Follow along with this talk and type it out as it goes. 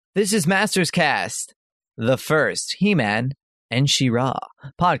This is Masters Cast, the first He-Man and She-Ra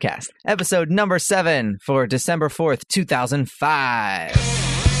podcast, episode number 7 for December 4th, 2005.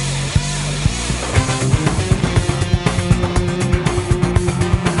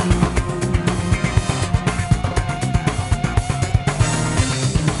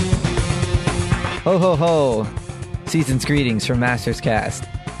 Ho ho ho! Season's greetings from Masters Cast.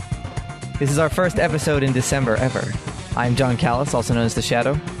 This is our first episode in December ever. I'm John Callis, also known as The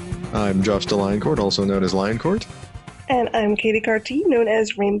Shadow. I'm Josh DeLioncourt, also known as Lioncourt. And I'm Katie Carty, known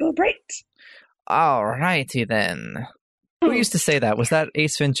as Rainbow Bright. Alrighty then. Who used to say that? Was that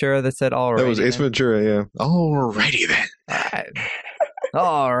Ace Ventura that said alrighty? That was Ace then? Ventura, yeah. Alrighty then. Alright.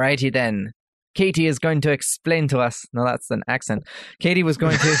 Alrighty then. Katie is going to explain to us. No, that's an accent. Katie was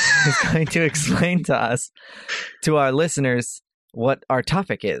going to is going to explain to us, to our listeners, what our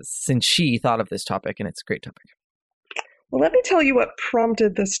topic is, since she thought of this topic, and it's a great topic. Well, let me tell you what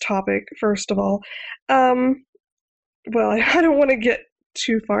prompted this topic, first of all. Well, I don't want to get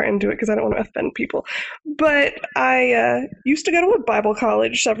too far into it because I don't want to offend people. But I used to go to a Bible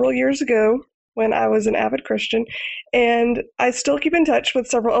college several years ago when I was an avid Christian, and I still keep in touch with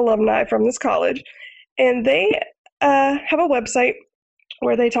several alumni from this college. And they have a website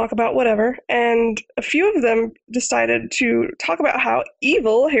where they talk about whatever, and a few of them decided to talk about how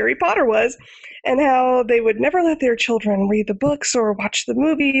evil Harry Potter was and how they would never let their children read the books or watch the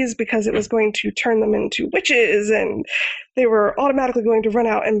movies because it was going to turn them into witches, and they were automatically going to run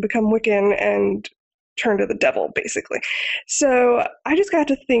out and become Wiccan and turn to the devil, basically. So I just got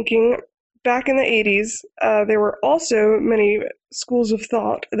to thinking, back in the 80s, there were also many schools of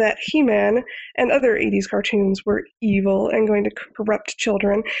thought that He-Man and other 80s cartoons were evil and going to corrupt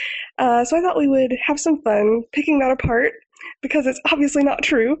children. So I thought we would have some fun picking that apart, because it's obviously not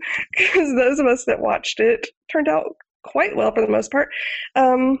true, because those of us that watched it turned out quite well for the most part.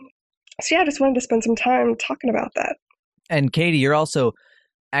 So yeah, I just wanted to spend some time talking about that. And Katie, you're also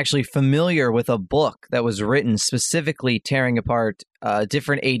actually familiar with a book that was written specifically tearing apart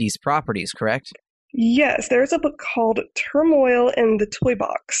different 80s properties, correct? Yes, there's a book called Turmoil in the Toy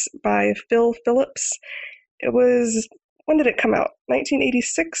Box by Phil Phillips. It was, when did it come out?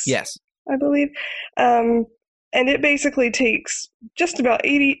 1986? Yes. I believe. And it basically takes just about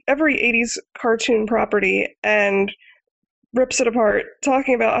every 80s cartoon property and rips it apart,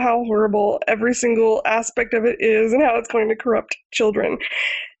 talking about how horrible every single aspect of it is and how it's going to corrupt children.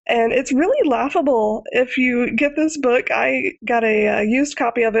 And it's really laughable. If you get this book, I got a used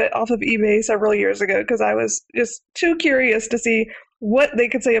copy of it off of eBay several years ago because I was just too curious to see what they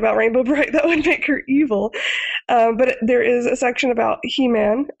could say about Rainbow Bright that would make her evil. But there is a section about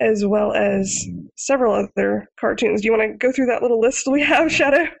He-Man as well as several other cartoons. Do you want to go through that little list we have,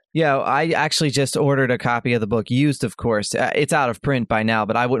 Shadow? Yeah, I actually just ordered a copy of the book, used, of course. It's out of print by now,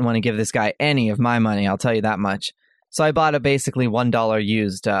 but I wouldn't want to give this guy any of my money, I'll tell you that much. So I bought a basically $1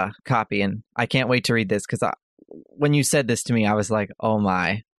 used copy, and I can't wait to read this, because when you said this to me, I was like, oh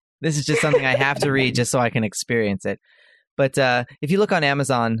my, this is just something I have to read just so I can experience it. But if you look on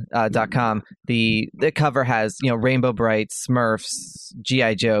Amazon.com, the cover has, Rainbow Bright, Smurfs,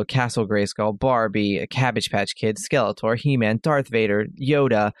 G.I. Joe, Castle Grayskull, Barbie, a Cabbage Patch Kid, Skeletor, He-Man, Darth Vader,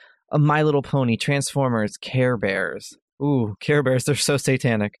 Yoda, a My Little Pony, Transformers, Care Bears. Ooh, Care Bears, they're so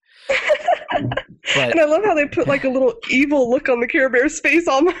satanic. And I love how they put like a little evil look on the Care Bear's face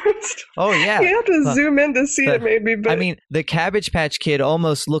almost. Oh, yeah. You have to zoom in to see it maybe. But... I mean, the Cabbage Patch Kid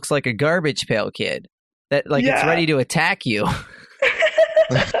almost looks like a Garbage Pail Kid. That it's ready to attack you.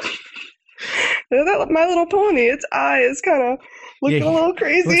 That My Little Pony, its eye is kind of looking a little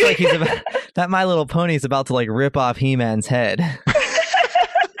crazy. Looks like that My Little Pony is about to like rip off He-Man's head.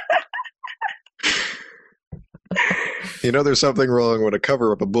 There's something wrong when a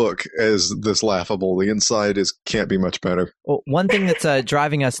cover of a book is this laughable. The inside can't be much better. Well, one thing that's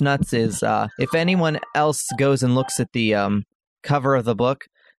driving us nuts is if anyone else goes and looks at the cover of the book,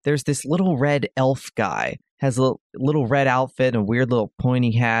 there's this little red elf guy, has a little red outfit and a weird little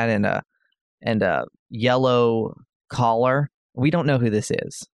pointy hat and a yellow collar. We don't know who this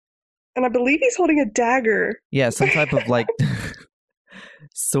is. And I believe he's holding a dagger. Yeah, some type of like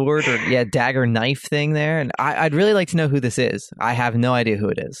sword or dagger knife thing there. And I'd really like to know who this is. I have no idea who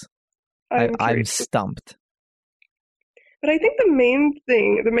it is. I'm stumped. But I think the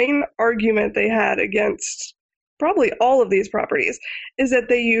main argument they had against probably all of these properties is that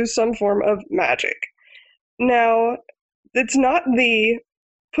they use some form of magic. Now, it's not the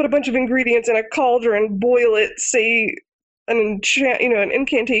put a bunch of ingredients in a cauldron, boil it, say an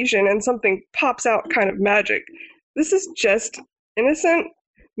incantation, and something pops out kind of magic. This is just innocent,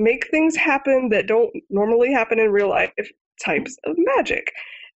 make things happen that don't normally happen in real life types of magic.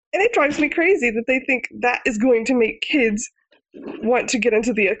 And it drives me crazy that they think that is going to make kids want to get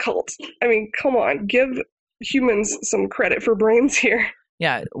into the occult. I mean, come on, give humans some credit for brains here.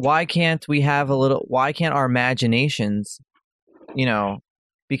 Yeah, why can't our imaginations,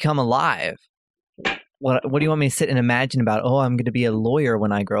 become alive? What do you want me to sit and imagine about? Oh, I'm going to be a lawyer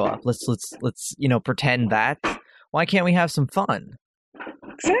when I grow up. Let's pretend that. Why can't we have some fun?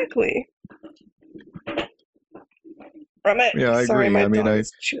 Exactly. Yeah, I Sorry, agree. my I mean, dog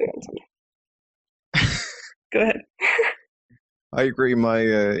is chewing on something. Go ahead. I agree.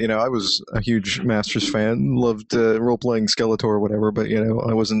 I was a huge Masters fan, loved role-playing Skeletor or whatever, but,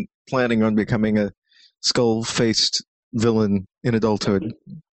 I wasn't planning on becoming a skull-faced villain in adulthood.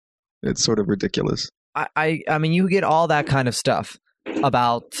 It's sort of ridiculous. I mean, you get all that kind of stuff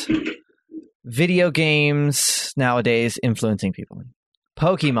about video games nowadays influencing people.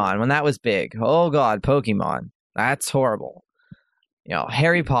 Pokemon, when that was big. Oh, God, Pokemon. That's horrible.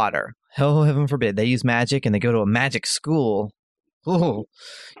 Harry Potter. Oh, heaven forbid. They use magic and they go to a magic school. Oh,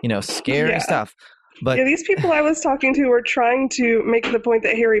 scary stuff. But these people I was talking to were trying to make the point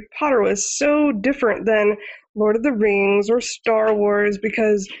that Harry Potter was so different than Lord of the Rings or Star Wars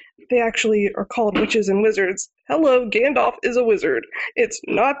because they actually are called witches and wizards. Hello, Gandalf is a wizard. It's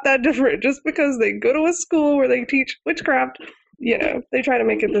not that different just because they go to a school where they teach witchcraft. They try to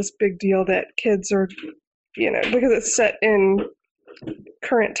make it this big deal that kids are, because it's set in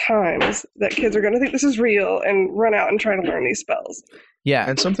current times, that kids are going to think this is real and run out and try to learn these spells. Yeah.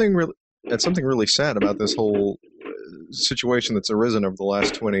 And something really sad about this whole situation that's arisen over the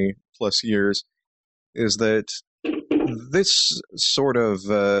last 20 plus years is that these sort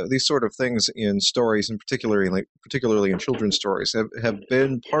of things in stories, and particularly in children's stories, have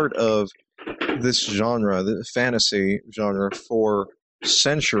been part of this genre, the fantasy genre, for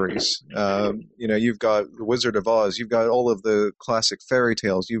centuries. You've got The Wizard of Oz, you've got all of the classic fairy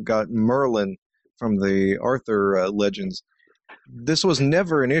tales, you've got Merlin from the Arthur legends. This was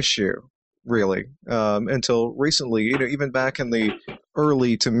never an issue, really, until recently. Even back in the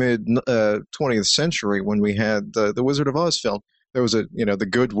early to mid 20th century, when we had the Wizard of Oz film, there was the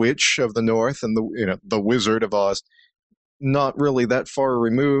Good Witch of the North and the Wizard of Oz. Not really that far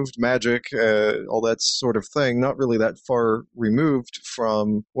removed, magic, all that sort of thing, not really that far removed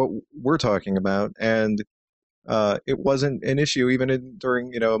from what we're talking about. And it wasn't an issue even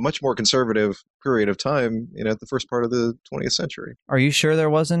during, a much more conservative period of time, at the first part of the 20th century. Are you sure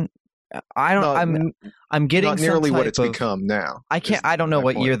there wasn't? I'm getting not nearly some what it's type become now. I don't know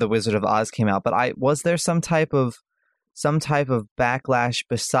what year The Wizard of Oz came out, but was there some type of backlash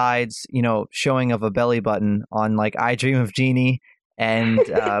besides, showing of a belly button on like I Dream of Jeannie and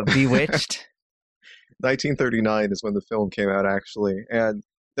Bewitched? 1939 is when the film came out, actually, and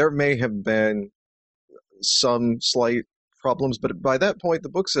there may have been some slight problems, but by that point the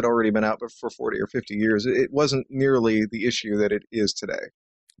books had already been out for 40 or 50 years. It wasn't nearly the issue that it is today.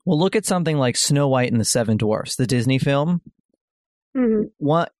 Well, look at something like Snow White and the Seven Dwarfs, the Disney film.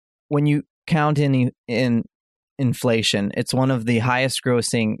 Mm-hmm. When you count in inflation, it's one of the highest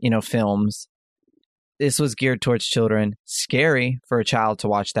grossing, films. This was geared towards children. Scary for a child to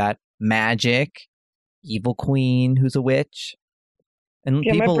watch that. Magic, evil queen who's a witch. And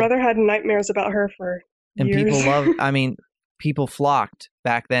my brother had nightmares about her for years. People flocked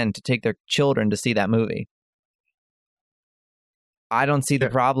back then to take their children to see that movie. I don't see the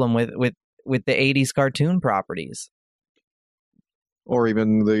problem with the 80s cartoon properties. Or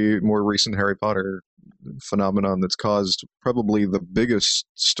even the more recent Harry Potter phenomenon that's caused probably the biggest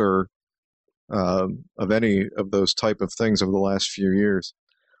stir of any of those type of things over the last few years.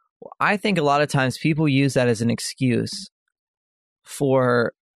 I think a lot of times people use that as an excuse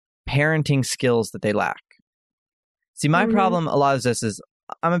for parenting skills that they lack. See, my problem a lot of this is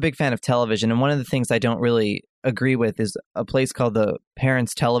I'm a big fan of television, and one of the things I don't really agree with is a place called the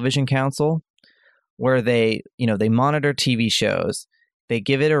Parents Television Council, where they monitor TV shows, they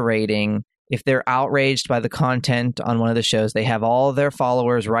give it a rating. If they're outraged by the content on one of the shows, they have all their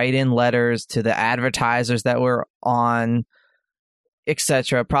followers write in letters to the advertisers that were on,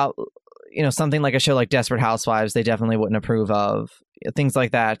 etc. Something like a show like Desperate Housewives, they definitely wouldn't approve of, things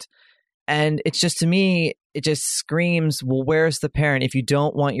like that. And it's just, to me, it just screams, well, where's the parent? If you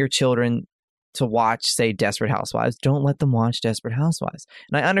don't want your children to watch, say, Desperate Housewives, don't let them watch Desperate Housewives.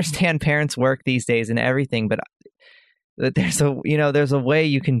 And I understand parents work these days and everything, but there's a way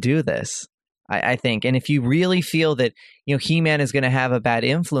you can do this, I think. And if you really feel that, He-Man is going to have a bad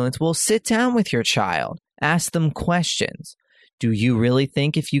influence, well, sit down with your child, ask them questions. Do you really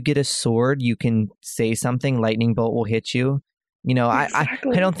think if you get a sword, you can say something, lightning bolt will hit you? You know,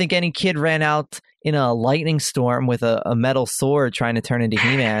 Exactly. I don't think any kid ran out in a lightning storm with a metal sword trying to turn into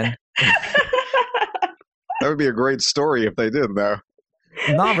He-Man. That would be a great story if they did, though.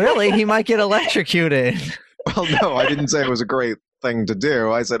 Not really. He might get electrocuted. Well, no, I didn't say it was a great thing to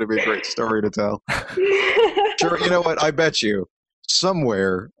do. I said it'd be a great story to tell. Sure, you know what? I bet you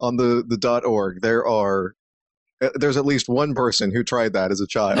somewhere on the .org there's at least one person who tried that as a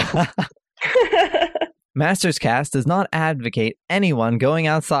child. Masters Cast does not advocate anyone going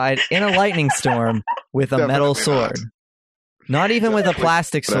outside in a lightning storm with a metal sword. Not even with a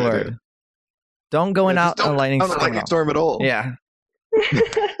plastic sword. Don't go out in a lightning storm at all. Yeah.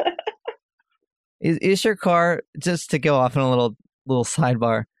 Is your car, just to go off on a little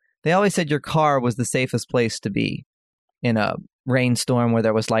sidebar, they always said your car was the safest place to be in a rainstorm where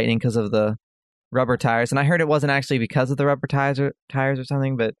there was lightning because of the rubber tires. And I heard it wasn't actually because of the rubber tires or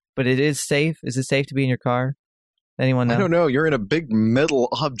something, but it is safe. Is it safe to be in your car? Anyone know? I don't know. You're in a big metal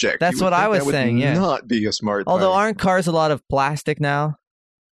object. That's what I was saying, yeah. Not be a smart thing. Although aren't cars a lot of plastic now?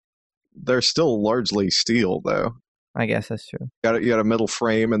 They're still largely steel, though. I guess that's true. You got a metal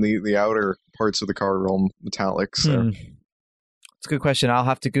frame, and the outer parts of the car are all metallic. So it's a good question. I'll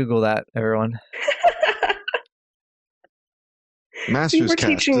have to Google that, everyone. Masters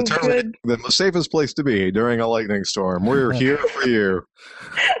Cast determined the safest place to be during a lightning storm. We're here for you.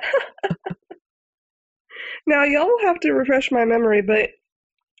 Now, y'all will have to refresh my memory, but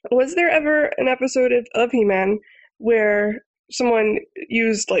was there ever an episode of He-Man where someone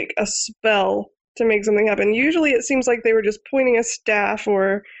used like a spell to make something happen? Usually it seems like they were just pointing a staff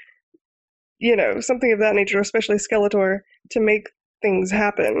or, you know, something of that nature, especially Skeletor, to make things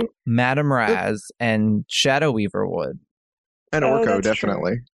happen. Madame Raz and Shadow Weaver would. And Orko, that's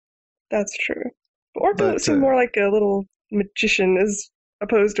definitely. True. That's true. Orko seemed more like a little magician as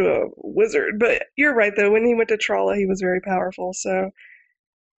opposed to a wizard. But you're right, though. When he went to Tralla, he was very powerful. So,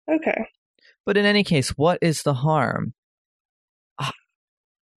 okay. But in any case, what is the harm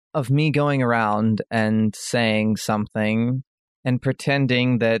of me going around and saying something and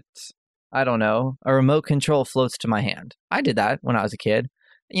pretending that, I don't know, a remote control floats to my hand? I did that when I was a kid.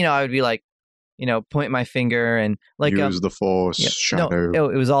 You know, I would be like, you know, point my finger and like use the Force, Shadow. No,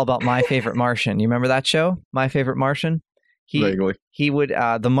 it was all about My Favorite Martian. You remember that show, My Favorite Martian? Vaguely. He would,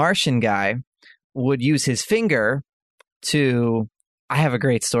 the Martian guy would use his finger to. I have a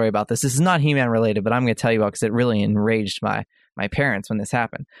great story about this. This is not He-Man related, but I'm going to tell you about because it really enraged my parents when this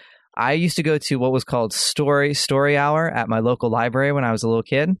happened. I used to go to what was called Story Hour at my local library when I was a little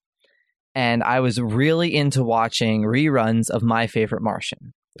kid, and I was really into watching reruns of My Favorite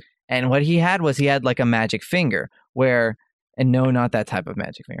Martian. And what he had like a magic finger where, and no, not that type of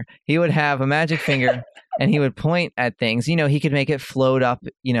magic finger. He would have a magic finger and he would point at things. You know, he could make it float up,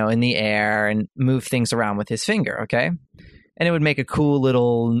 you know, in the air and move things around with his finger, okay? And it would make a cool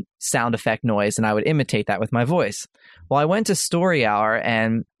little sound effect noise, and I would imitate that with my voice. Well, I went to Story Hour,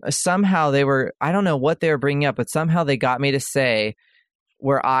 and somehow I don't know what they were bringing up, but somehow they got me to say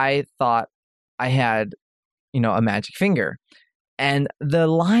where I thought I had, you know, a magic finger. And the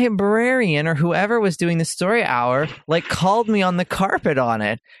librarian or whoever was doing the Story Hour, like, called me on the carpet on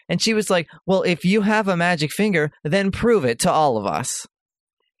it. And she was like, well, if you have a magic finger, then prove it to all of us.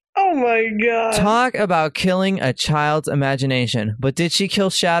 Oh my god. Talk about killing a child's imagination. But did she kill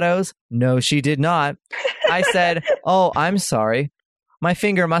Shadows? No, she did not. I said, oh, I'm sorry. My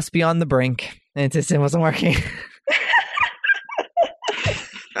finger must be on the brink. And it wasn't working.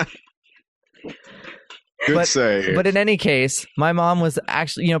 Good save. But in any case, my mom was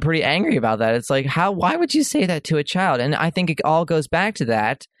actually, you know, pretty angry about that. It's like, why would you say that to a child? And I think it all goes back to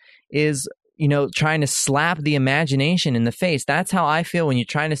that is, you know, trying to slap the imagination in the face. That's how I feel when you're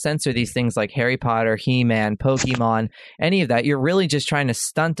trying to censor these things like Harry Potter, He-Man, Pokemon, any of that. You're really just trying to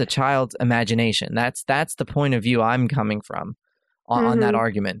stunt a child's imagination. That's the point of view I'm coming from on that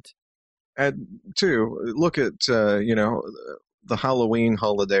argument. And two, look at, you know, the Halloween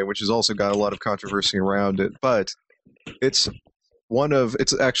holiday, which has also got a lot of controversy around it, but it's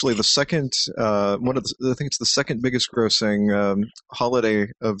actually the second, I think it's the second biggest grossing holiday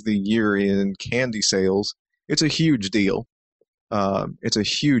of the year in candy sales. It's a huge deal. It's a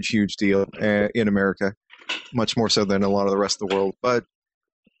huge, huge deal in America, much more so than a lot of the rest of the world. But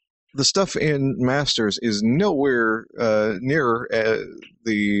the stuff in Masters is nowhere near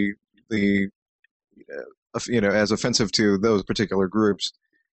the you know, as offensive to those particular groups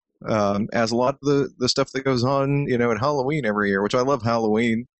as a lot of the stuff that goes on, you know, at Halloween every year, which I love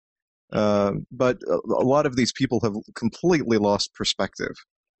Halloween. But a lot of these people have completely lost perspective.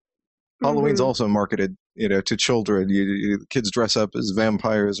 Halloween's also marketed, you know, to children. Kids dress up as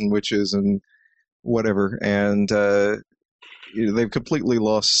vampires and witches and whatever. And they've completely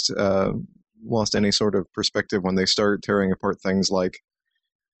lost any sort of perspective when they start tearing apart things like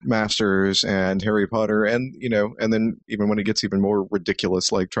Masters and Harry Potter, and and then even when it gets even more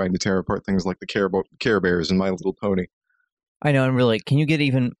ridiculous, like trying to tear apart things like the Care Bears and My Little Pony. I know, and really,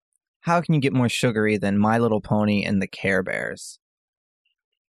 how can you get more sugary than My Little Pony and the Care Bears?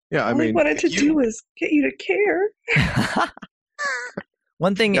 Yeah, I All mean, he wanted to do was get you to care.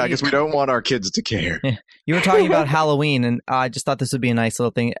 One thing, yeah, I guess we don't want our kids to care. You were talking about Halloween, and I just thought this would be a nice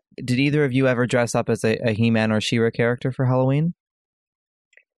little thing. Did either of you ever dress up as a He-Man or She-Ra character for Halloween?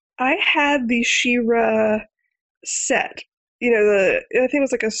 I had the She-Ra set. I think it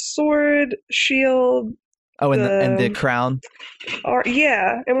was like a sword, shield. Oh, and the crown.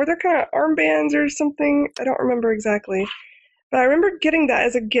 Yeah, and were there kind of armbands or something? I don't remember exactly. But I remember getting that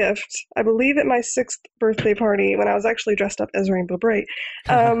as a gift, I believe at my 6th birthday party when I was actually dressed up as Rainbow Bright.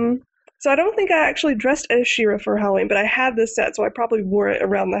 So I don't think I actually dressed as She-Ra for Halloween, but I had this set, so I probably wore it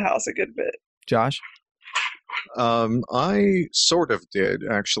around the house a good bit. Josh? I sort of did,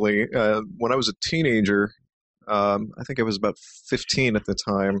 actually. When I was a teenager, I think I was about 15 at the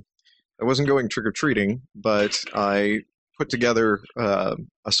time, I wasn't going trick-or-treating, but I put together a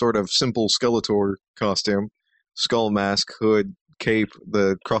sort of simple Skeletor costume. Skull mask, hood, cape,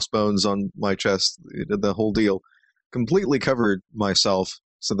 the crossbones on my chest, the whole deal. Completely covered myself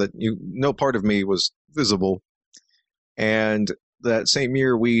so that no part of me was visible. And that same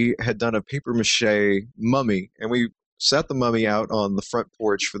year, we had done a papier-mâché mummy, and we sat the mummy out on the front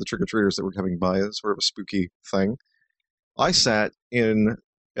porch for the trick-or-treaters that were coming by. It's sort of a spooky thing. I sat in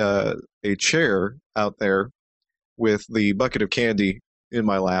a chair out there with the bucket of candy in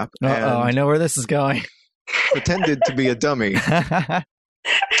my lap. Uh-oh, I know where this is going. Pretended to be a dummy.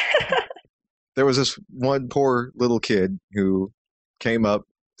 There was this one poor little kid who came up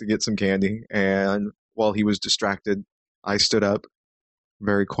to get some candy, and while he was distracted, I stood up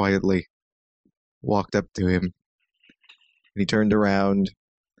very quietly, walked up to him, and he turned around,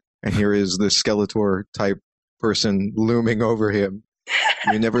 and here is the Skeletor type person looming over him.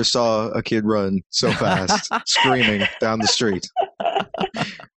 You never saw a kid run so fast, screaming down the street.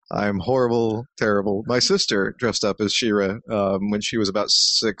 I'm horrible, terrible. My sister dressed up as She-Ra when she was about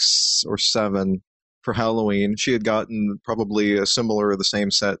 6 or 7 for Halloween. She had gotten probably a similar or the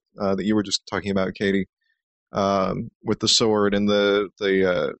same set that you were just talking about, Katie, with the sword and the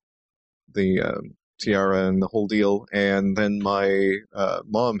tiara and the whole deal. And then my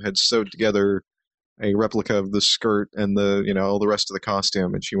mom had sewed together a replica of the skirt and all the rest of the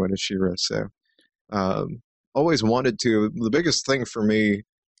costume, and she went as She-Ra. So always wanted to. The biggest thing for me.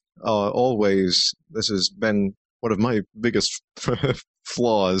 Always, this has been one of my biggest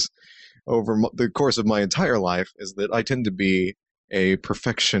flaws over the course of my entire life, is that I tend to be a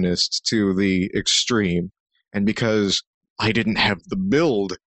perfectionist to the extreme. And because I didn't have the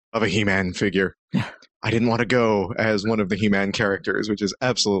build of a He-Man figure, I didn't want to go as one of the He-Man characters, which is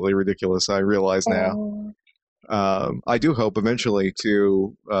absolutely ridiculous, I realize now. I do hope eventually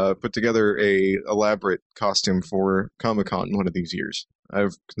to put together a elaborate costume for Comic-Con one of these years.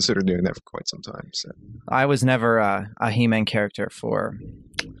 I've considered doing that for quite some time. So I was never a He-Man character for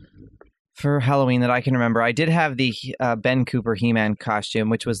Halloween that I can remember. I did have the Ben Cooper He-Man costume,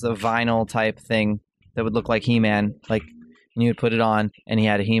 which was the vinyl type thing that would look like He-Man, and you would put it on, and he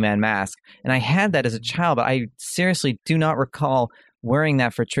had a He-Man mask. And I had that as a child, but I seriously do not recall wearing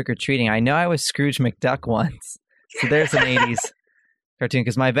that for trick-or-treating. I know I was Scrooge McDuck once. So there's an 80s cartoon,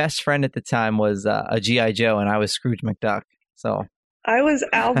 because my best friend at the time was a G.I. Joe, and I was Scrooge McDuck. So I was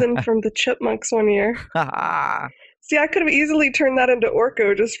Alvin from the Chipmunks one year. See, I could have easily turned that into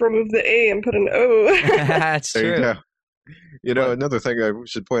Orko, just remove the A and put an O. That's true. There you go. Another thing I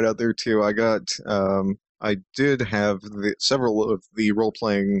should point out there, too, I did have several of the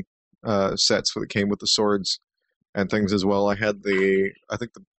role-playing sets that came with the swords and things as well. I had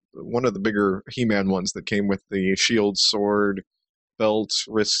one of the bigger He-Man ones that came with the shield, sword, belt,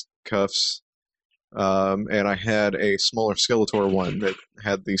 wrist cuffs, and I had a smaller Skeletor one that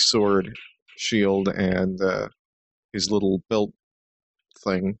had the sword, shield, and his little belt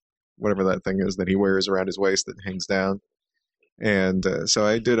thing, whatever that thing is that he wears around his waist that hangs down. And so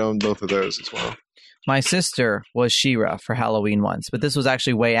I did own both of those as well. My sister was She-Ra for Halloween once, but this was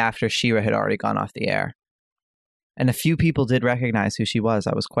actually way after She-Ra had already gone off the air. And a few people did recognize who she was.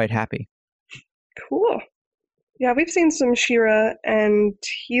 I was quite happy. Cool. Yeah, we've seen some She-Ra and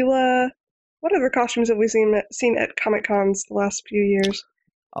Teela. What other costumes have we seen at Comic-Cons the last few years?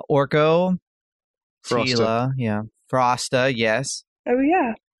 Orko, Frosta. Teela, yeah. Frosta, yes. Oh,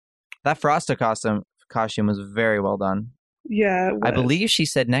 yeah. That Frosta costume was very well done. Yeah, it was. I believe she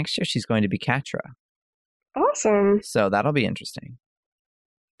said next year she's going to be Catra. Awesome. So that'll be interesting.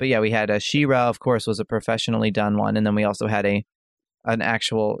 But yeah, we had She-Ra, of course, was a professionally done one, and then we also had an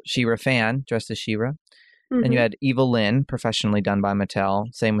actual She-Ra fan dressed as She-Ra. Mhm. And you had Evil Lyn, professionally done by Mattel.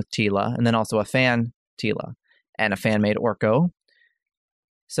 Same with Teela, and then also a fan Teela and a fan made Orko.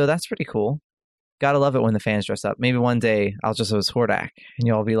 So that's pretty cool. Gotta love it when the fans dress up. Maybe one day I'll just as Hordak, and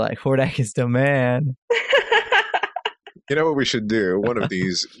you'll all be like, "Hordak is the man." You know what we should do one of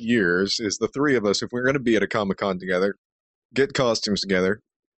these years is the three of us, if we're going to be at a Comic-Con together, get costumes together,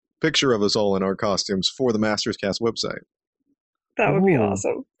 picture of us all in our costumes for the Masters Cast website. That would be Ooh.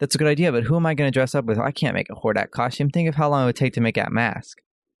 awesome. That's a good idea, but who am I going to dress up with? I can't make a Hordak costume. Think of how long it would take to make that mask.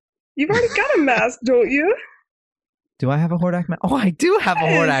 You've already got a mask, don't you? Do I have a Hordak mask? Oh, I do have a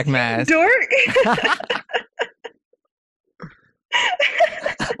Hordak mask. Dork.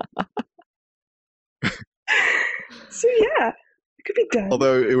 So yeah, it could be done.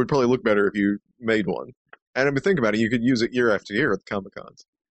 Although it would probably look better if you made one. And I mean, think about it, you could use it year after year at the Comic-Cons.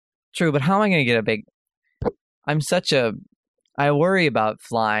 True, but how am I going to get a big... I worry about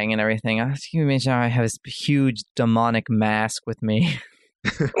flying and everything. Can you imagine I have this huge demonic mask with me?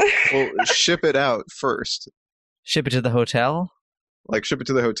 Well, ship it out first. Ship it to the hotel? Like, ship it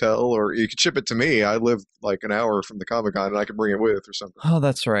to the hotel, or you could ship it to me. I live like an hour from the Comic-Con, and I could bring it with or something. Oh,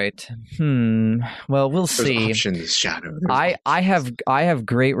 that's right. Well, we'll There's see. options, Shadow. There's I have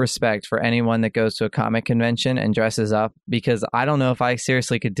great respect for anyone that goes to a comic convention and dresses up, because I don't know if I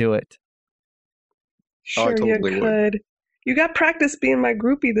seriously could do it. Oh, I Sure, totally you would. could. You got practice being my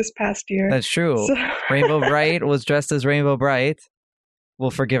groupie this past year. That's true. So- Rainbow Bright was dressed as Rainbow Bright.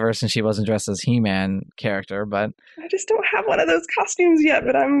 We'll forgive her since she wasn't dressed as He-Man character, but I just don't have one of those costumes yet,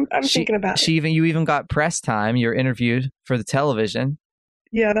 but I'm thinking about it. you even got press time. You're interviewed for the television,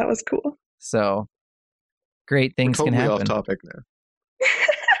 Yeah, that was cool. so great We're things totally can off happen. topic now.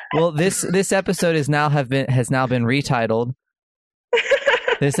 Well, this episode has now been retitled.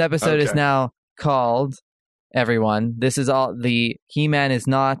 This episode is Okay. now called, everyone, this is all the He-Man is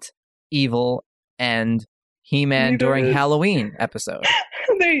not evil and He-Man Neither during is- Halloween episode.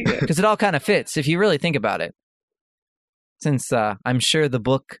 There you go. Because it all kind of fits if you really think about it. Since I'm sure the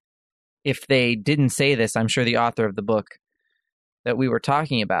book, if they didn't say this, I'm sure the author of the book that we were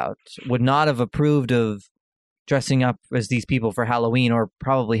talking about would not have approved of dressing up as these people for Halloween, or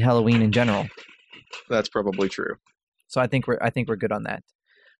probably Halloween in general. That's probably true. So I think we're good on that.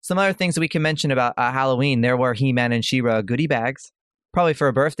 Some other things that we can mention about Halloween: there were He-Man and She-Ra goodie bags, probably for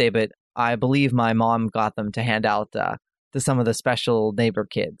a birthday, but I believe my mom got them to hand out to some of the special neighbor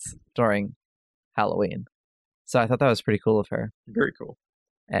kids during Halloween. So I thought that was pretty cool of her. Very cool.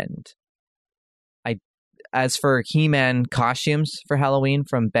 And as for He-Man costumes for Halloween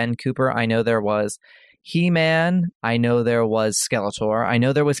from Ben Cooper, I know there was He-Man, I know there was Skeletor, I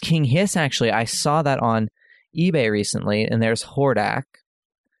know there was King Hiss, actually. I saw that on eBay recently, and there's Hordak.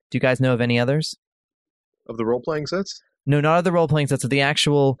 Do you guys know of any others? Of the role-playing sets? No, not of the role-playing sets, of the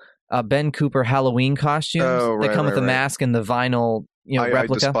actual Ben Cooper Halloween costumes. Oh, They right, come with right, the right. mask and the vinyl, I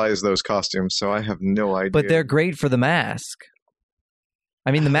replica. despise those costumes, so I have no idea. But they're great for the mask. I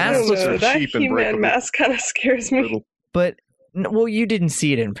mean, the I mask don't looks know. so That cheap and He-Man breakable. mask kind of scares me. Little- But, well, you didn't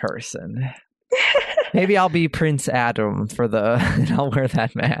see it in person. Maybe I'll be Prince Adam and I'll wear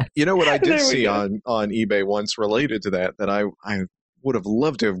that mask. You know what I There did we see go. on eBay once related to that I would have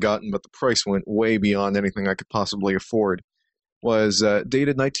loved to have gotten, but the price went way beyond anything I could possibly afford, was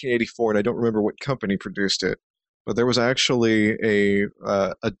dated 1984, and I don't remember what company produced it, but there was actually a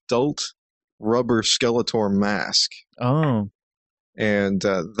adult rubber Skeletor mask, Oh, and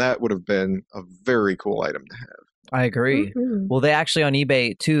that would have been a very cool item to have. I agree. Mhm. Well, they actually on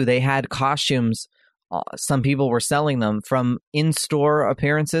eBay too, they had costumes. Some people were selling them from in-store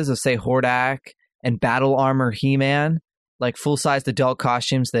appearances of, say, Hordak and Battle Armor He-Man, like full-sized adult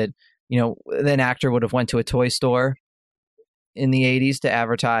costumes that, an actor would have went to a toy store in the 80s to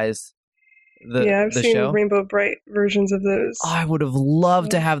advertise Yeah, I've the seen show. Rainbow Bright versions of those. Oh, I would have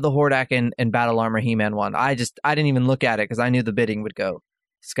loved to Yeah. have the Hordak and Battle Armor He-Man one. I didn't even look at it because I knew the bidding would go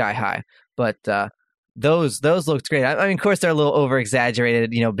sky high. But those looked great. I mean, of course, they're a little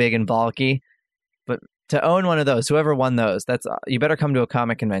over-exaggerated, big and bulky. But to own one of those, whoever won those, that's you better come to a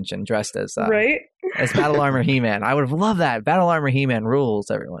comic convention dressed as Right? as Battle Armor He-Man. I would have loved that. Battle Armor He-Man rules,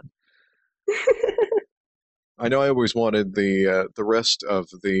 everyone. I know I always wanted the rest of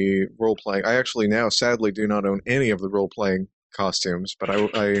the role-playing. I actually now sadly do not own any of the role-playing costumes, but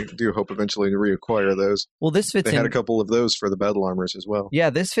I do hope eventually to reacquire those. Well, this fits They had a in. couple of those for the battle armors as well. Yeah,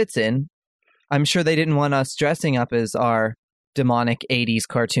 this fits in. I'm sure they didn't want us dressing up as our demonic 80s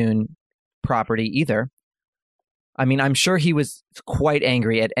cartoon property either. I mean, I'm sure he was quite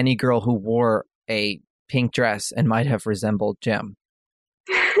angry at any girl who wore a pink dress and might have resembled Jem.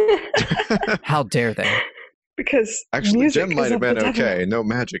 How dare they? Because Actually, music Jem might is have of been the devil. okay. No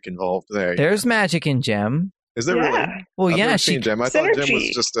magic involved there. There's magic in Jem. Is there Yeah. really? Well, I've yeah, never she. seen Jem. I thought Jem was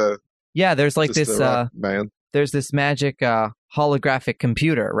Synergy. just a Yeah, there's like just this. a rock band. There's this magic holographic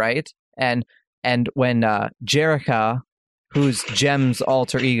computer, right? And when Jerica, who's Jem's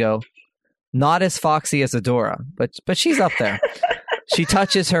alter ego, not as foxy as Adora, but she's up there. She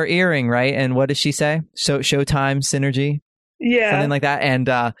touches her earring, right? And what does she say? Showtime synergy, Yeah. something like that.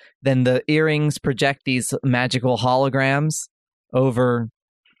 And then the earrings project these magical holograms over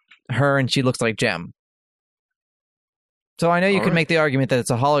her, and she looks like Jem. So I know you All could right. make the argument that it's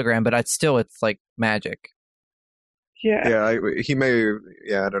a hologram, but it's like magic. Yeah. Yeah, he may.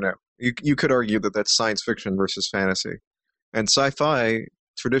 Yeah, I don't know. You could argue that that's science fiction versus fantasy, and sci-fi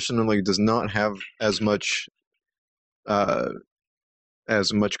traditionally does not have as much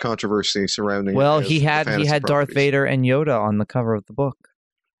controversy surrounding. Well, it as he the had fantasy Darth properties. Vader and Yoda on the cover of the book,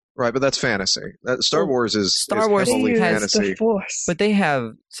 Right, but that's fantasy. Star Well, Wars is Star Wars They heavily use fantasy. the Force. but they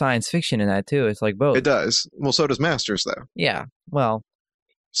have science fiction in that too. It's like both. It does. Well, so does Masters, though. Yeah. Well,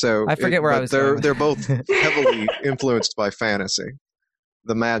 So I forget where I but was They're going with they're that. both heavily influenced by fantasy.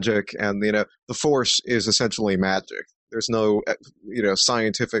 The magic and the Force is essentially magic. There's no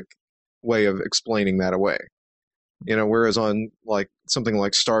scientific way of explaining that away. Whereas on like something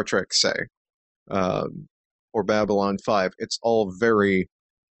like Star Trek, say, or Babylon 5, it's all very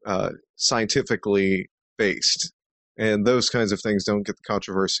scientifically based, and those kinds of things don't get the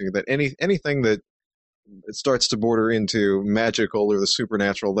controversy that anything that it starts to border into magical or the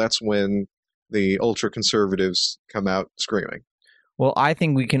supernatural, that's when the ultra conservatives come out screaming. well, I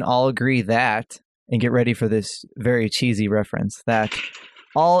think we can all agree that, and get ready for this very cheesy reference, that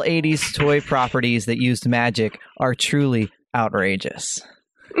all 80s toy properties that used magic are truly outrageous.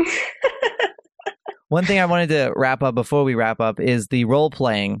 One thing I wanted to wrap up before we wrap up is the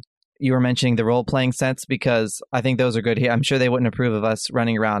role-playing. You were mentioning the role-playing sets because I think those are good. I'm sure they wouldn't approve of us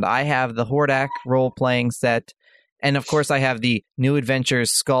running around. I have the Hordak role-playing set, and of course I have the New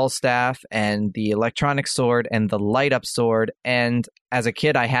Adventures Skull Staff and the Electronic Sword and the Light-Up Sword, and as a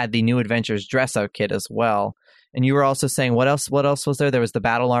kid I had the New Adventures Dress-Up Kit as well. And you were also saying, what else was there? There was the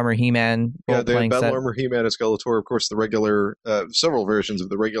Battle Armor He-Man Yeah, the role-playing Battle set. Armor He-Man and Skeletor, of course, the regular, several versions of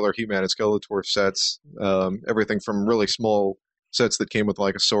the regular He-Man and Skeletor sets, everything from really small sets that came with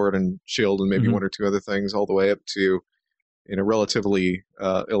like a sword and shield and maybe Mhm. one or two other things, all the way up to relatively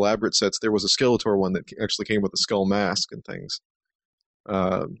elaborate sets. There was a Skeletor one that actually came with a skull mask and things.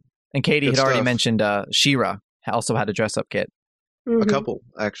 And Katie Good had already stuff. mentioned She-Ra also had a dress-up kit. Mhm. A couple,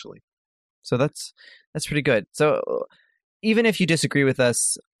 actually. So that's pretty good. So even if you disagree with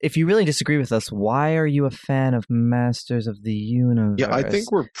us, if you really disagree with us, why are you a fan of Masters of the Universe? Yeah, I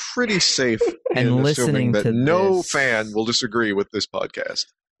think we're pretty safe And in listening assuming that to no this. fan will disagree with this podcast.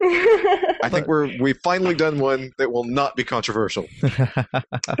 I think we've finally done one that will not be controversial.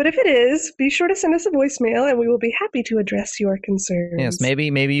 But if it is, be sure to send us a voicemail and we will be happy to address your concerns. Yes,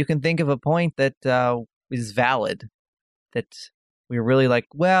 maybe you can think of a point that is valid. That we're really like,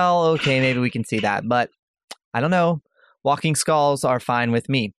 well, okay, maybe we can see that, but I don't know. Walking skulls are fine with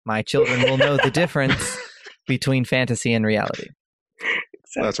me. My children will know the difference between fantasy and reality.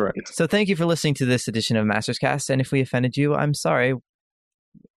 Exactly. That's right. So thank you for listening to this edition of Masters Cast, and if we offended you, I'm sorry,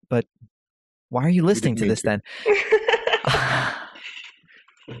 but why are you listening to mean this then?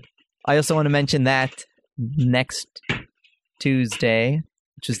 I also want to mention that next Tuesday,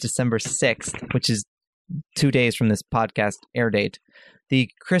 which is December 6th, which is 2 days from this podcast air date, the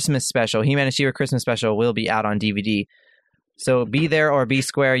Christmas special, He-Man and She-Ra Christmas special, will be out on DVD. So be there or be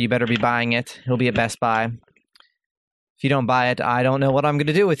square. You better be buying it. It'll be at Best Buy. If you don't buy it, I don't know what I'm going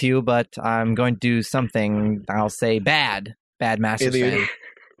to do with you, but I'm going to do something, I'll say bad Masters fan.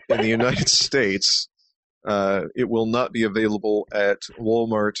 In the United States, it will not be available at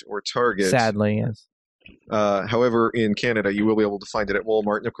Walmart or Target. Sadly, yes. However, in Canada, you will be able to find it at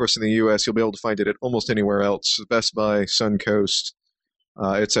Walmart. And of course, in the U.S., you'll be able to find it at almost anywhere else. Best Buy, Suncoast,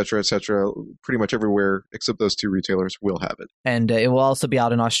 et cetera, pretty much everywhere except those two retailers will have it. And it will also be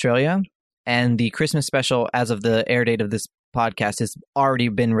out in Australia. And the Christmas special, as of the air date of this podcast, has already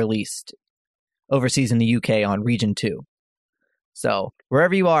been released overseas in the UK on Region 2. So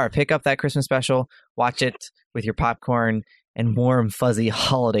wherever you are, pick up that Christmas special, watch it with your popcorn and warm, fuzzy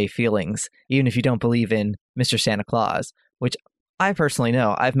holiday feelings, even if you don't believe in Mr. Santa Claus, which I personally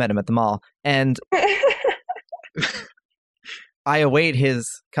know. I've met him at the mall. And I await his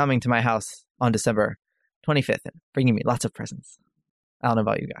coming to my house on December 25th and bringing me lots of presents. I don't know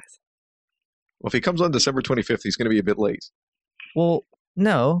about you guys. Well, if he comes on December 25th, he's going to be a bit late. Well,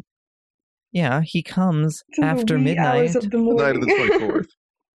 no. Yeah, he comes It's in the after wee midnight. hours of the The morning. night of the 24th.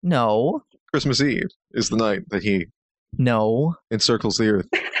 No, Christmas Eve is the night that he no. encircles the earth,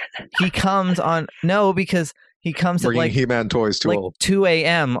 He comes on because he comes at bringing like He-Man toys to all. 2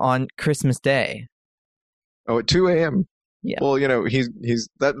 a.m. on Christmas Day. Oh, at 2 a.m. Yeah. Well, he's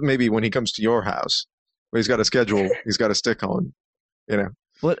that maybe when he comes to your house, where he's got a schedule, he's got to stick on.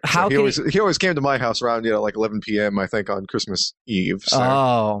 What? How So can he always came to my house around like 11 p.m. I think on Christmas Eve. So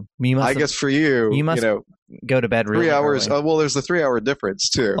Oh, you must. I guess for you must go to bed really 3 hours. early. Well, there's the 3-hour difference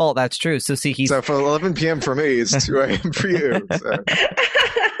too. Oh, that's true. So see, he's So for 11 p.m. for me, it's 2 a.m. for you. So.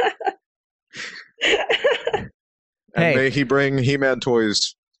 And Hey. may he bring He-Man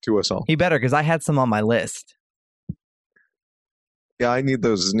toys to us all. he better because I had some on my list. Yeah, I need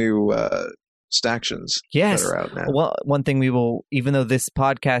those new Stactions Yes. that are out now. Well, one thing we will, even though this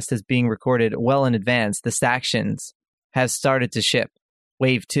podcast is being recorded well in advance, the Stactions have started to ship.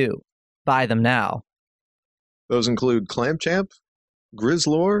 Wave 2. Buy them now. Those include Clamchamp,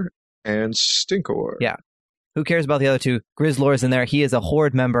 Grizzlor, and Stinkor. Yeah. Who cares about the other two? Grizzlor's in there. He is a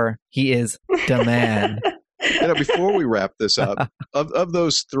Horde member. He is the man. Before we wrap this up, of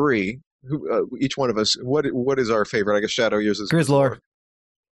those three, who, each one of us, what is our favorite? I guess Shadow yours is Grizzlor.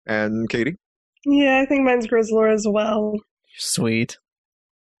 And Katie? Yeah, I think mine's Grizzlor as well. Sweet.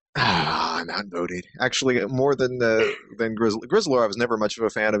 I'm outvoted. Actually, more than Grizzlor. Grizzlor, I was never much of a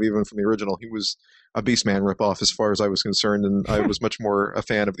fan of, even from the original. He was a Beastman ripoff as far as I was concerned, and I was much more a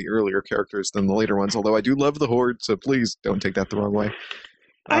fan of the earlier characters than the later ones, although I do love the Horde, so please don't take that the wrong way.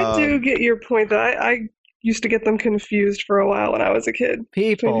 I do get your point, though. I used to get them confused for a while when I was a kid.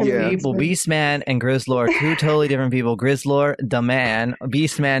 People, Yeah. Beastman and Grizzlor, two totally different people. Grizzlor, the man.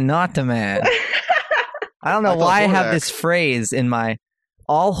 Beastman, not the man. I don't know I thought why I have Hordak- this phrase in my...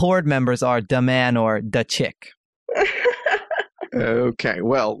 All Horde members are the man or the chick. Okay,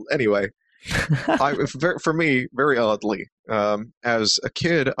 well, anyway, for me, very oddly, as a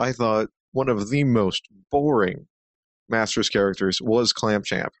kid, I thought one of the most boring Masters characters was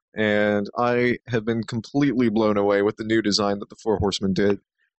Clamchamp, and I have been completely blown away with the new design that the Four Horsemen did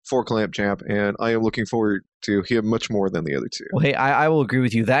for Clamchamp, and I am looking forward to him much more than the other two. Well, hey, I will agree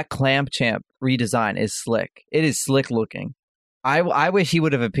with you. That Clamchamp redesign is slick. It is slick looking. I wish he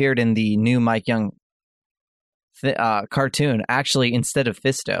would have appeared in the new Mike Young cartoon, actually, instead of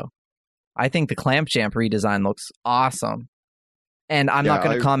Fisto. I think the Clamchamp redesign looks awesome. And I'm not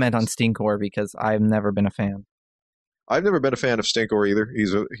going to comment on Stinkor because I've never been a fan. I've never been a fan of Stinkor either.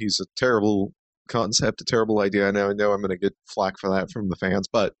 He's a terrible concept, a terrible idea. I know I'm going to get flack for that from the fans,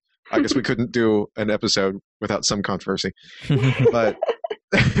 but I guess we couldn't do an episode without some controversy. But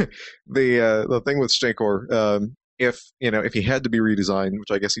the thing with Stinkor, if he had to be redesigned,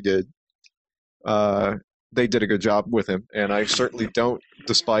 which I guess he did, they did a good job with him, and I certainly don't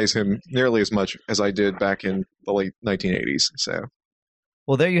despise him nearly as much as I did back in the late 1980s. So,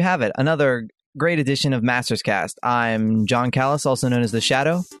 well, there you have it. Another great edition of Masters Cast. I'm John Callis, also known as The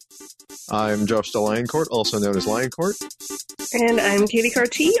Shadow. I'm Josh the Lioncourt, also known as Lioncourt. And I'm Katie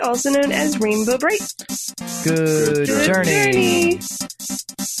Carty, also known as Rainbow Bright. Good journey.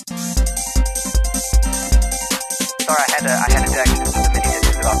 Sorry, I had to actually the mini disc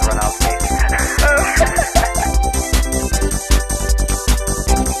was about to run out.